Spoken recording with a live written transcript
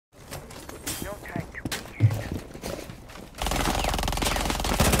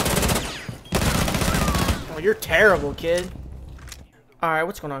you're terrible, kid. Alright,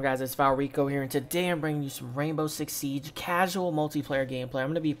 what's going on, guys? It's Valrico here, and today I'm bringing you some Rainbow Six Siege casual multiplayer gameplay. I'm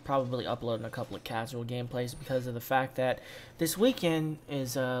going to be probably uploading a couple of casual gameplays because of the fact that this weekend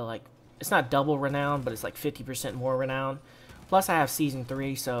is, like, it's not double renown, but it's like 50% more renown. Plus, I have Season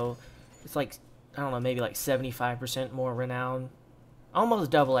 3, so it's like, I don't know, maybe like 75% more renown. Almost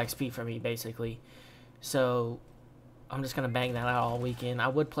double XP for me, basically. So, I'm just going to bang that out all weekend. I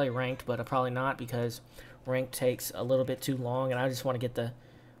would play Ranked, but probably not because Ranked takes a little bit too long, and I just want to get the...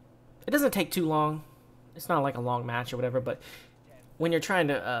 It doesn't take too long. It's not like a long match or whatever, but when you're trying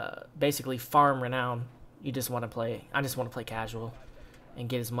to basically farm renown, you just want to play... I just want to play casual and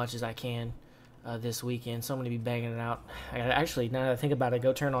get as much as I can this weekend. So I'm going to be banging it out. I gotta, actually, now that I think about it,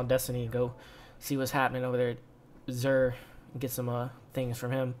 go turn on Destiny and go see what's happening over there at Xur and get some things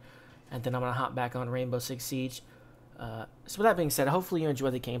from him. And then I'm going to hop back on Rainbow Six Siege. So with that being said, hopefully you enjoy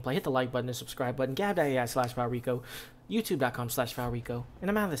the gameplay. Hit the like button and subscribe button. Gab.ai/Valrico, YouTube.com/Valrico,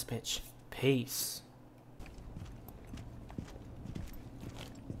 and I'm out of this pitch. Peace.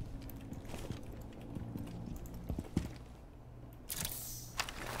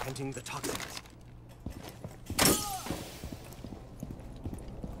 Planting the toxins.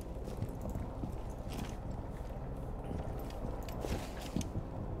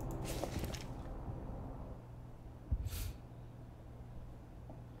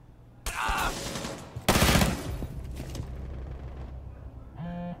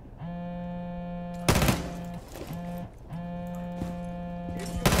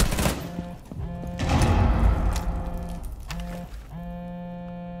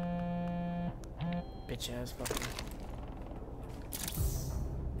 Bitch ass fucker.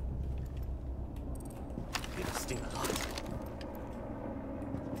 It'll sting a lot.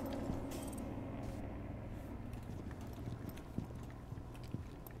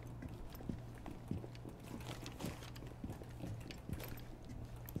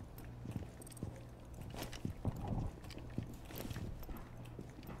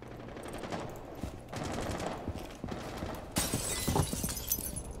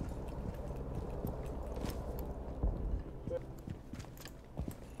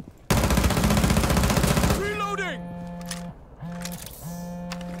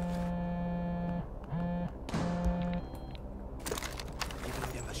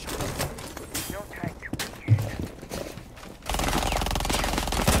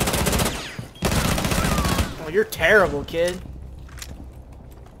 Oh, you're terrible, kid.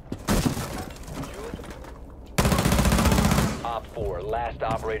 Op 4, last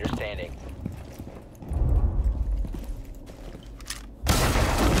operator standing.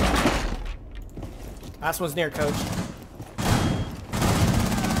 Last one's near, coach.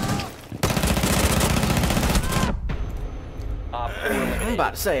 Op 4 I'm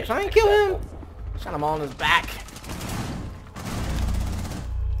about to say, if I ain't kill him, shot him all in his back.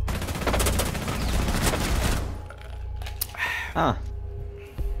 Huh.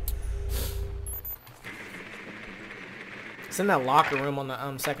 It's in that locker room on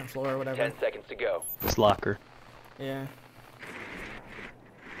the second floor or whatever. 10 seconds to go. It's locker. Yeah.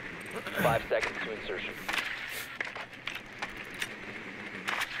 5 seconds to insertion.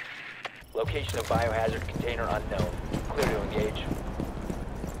 Location of biohazard container unknown. Clear to engage.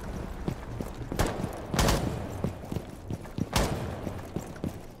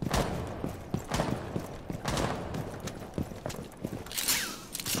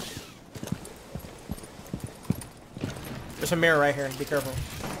 There's a mirror right here. Be careful.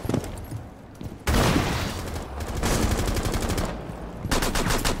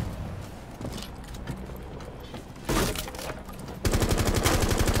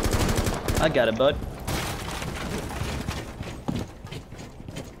 I got it, bud.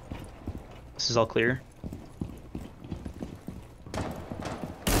 This is all clear.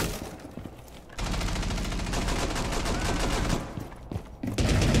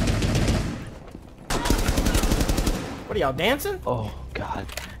 What are y'all dancing? Oh, God.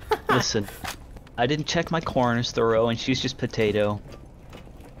 Listen, I didn't check my corners thorough, and she's just potato.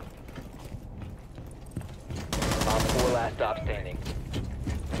 Op 4 last stop standing.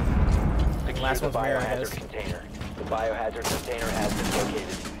 Secure Last the one's mirror, I guess. biohazard container. The biohazard container has been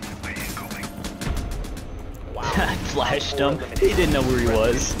located. Wow. I flashed him. He didn't know where he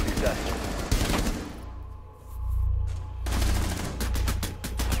was. Successful.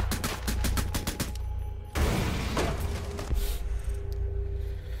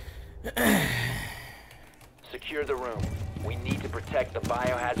 Secure the room. We need to protect the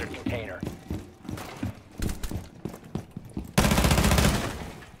biohazard container.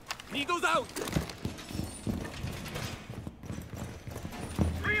 Needles out!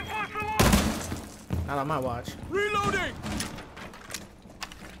 Not on my watch. Reloading!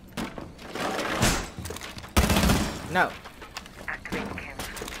 No.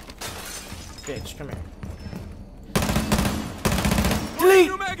 Bitch, come here. Delete!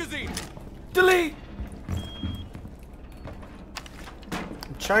 New magazine! Delete!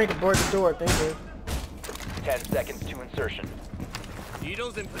 I'm trying to board the door, thank you. 10 seconds to insertion.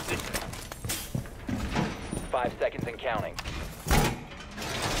 Needles in position. 5 seconds and counting.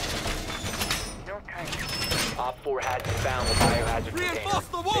 Op 4 has found the biohazard Reinforce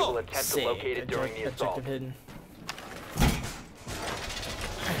container. the wall! They will attempt to locate it during the assault. Objective hidden.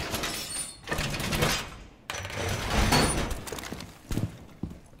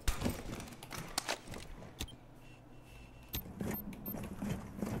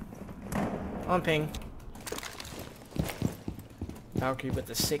 On ping. Valkyrie with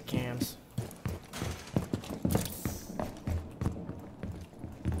the sick cams.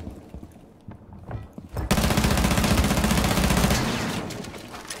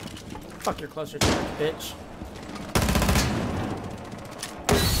 Fuck, you're closer to it, bitch.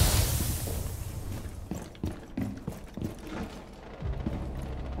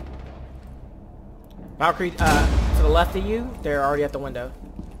 Valkyrie, to the left of you, they're already at the window.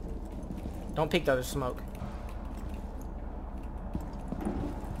 Don't peek though, there's smoke.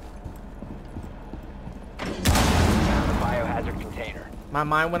 Found the biohazard container. My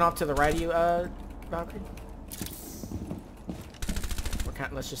mine went off to the right of you, Valkyrie.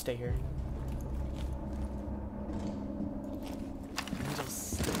 Let's just stay here.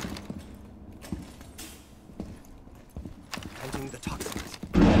 Needles. Counting the toxins.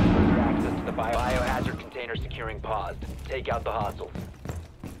 Access to the biohazard container securing paused. Take out the hostiles.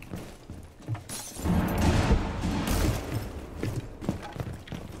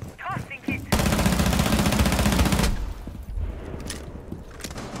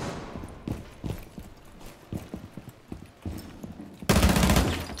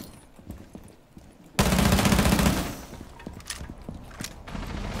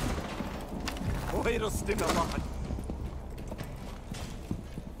 Oh, it'll sting a lot.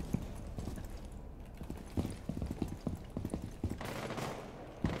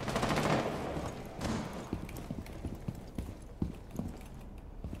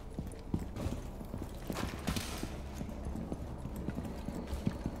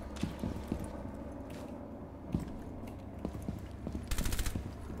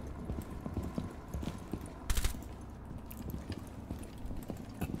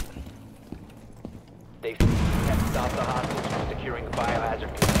 They have stopped the hostiles from securing the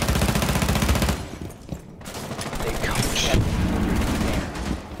biohazard container. They kept securing the container.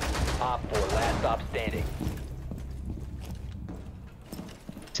 Op 4, last stop standing.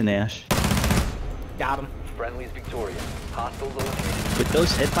 It's an Ash. Got him. Friendly's victorious. Hostiles eliminated. With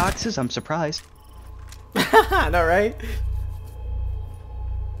those hitboxes, I'm surprised. I know, right?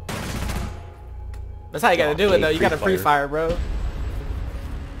 That's how you gotta do it, though. You gotta pre-fire, bro.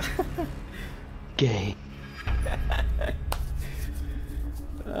 Gay.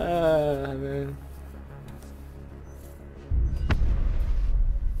 Man.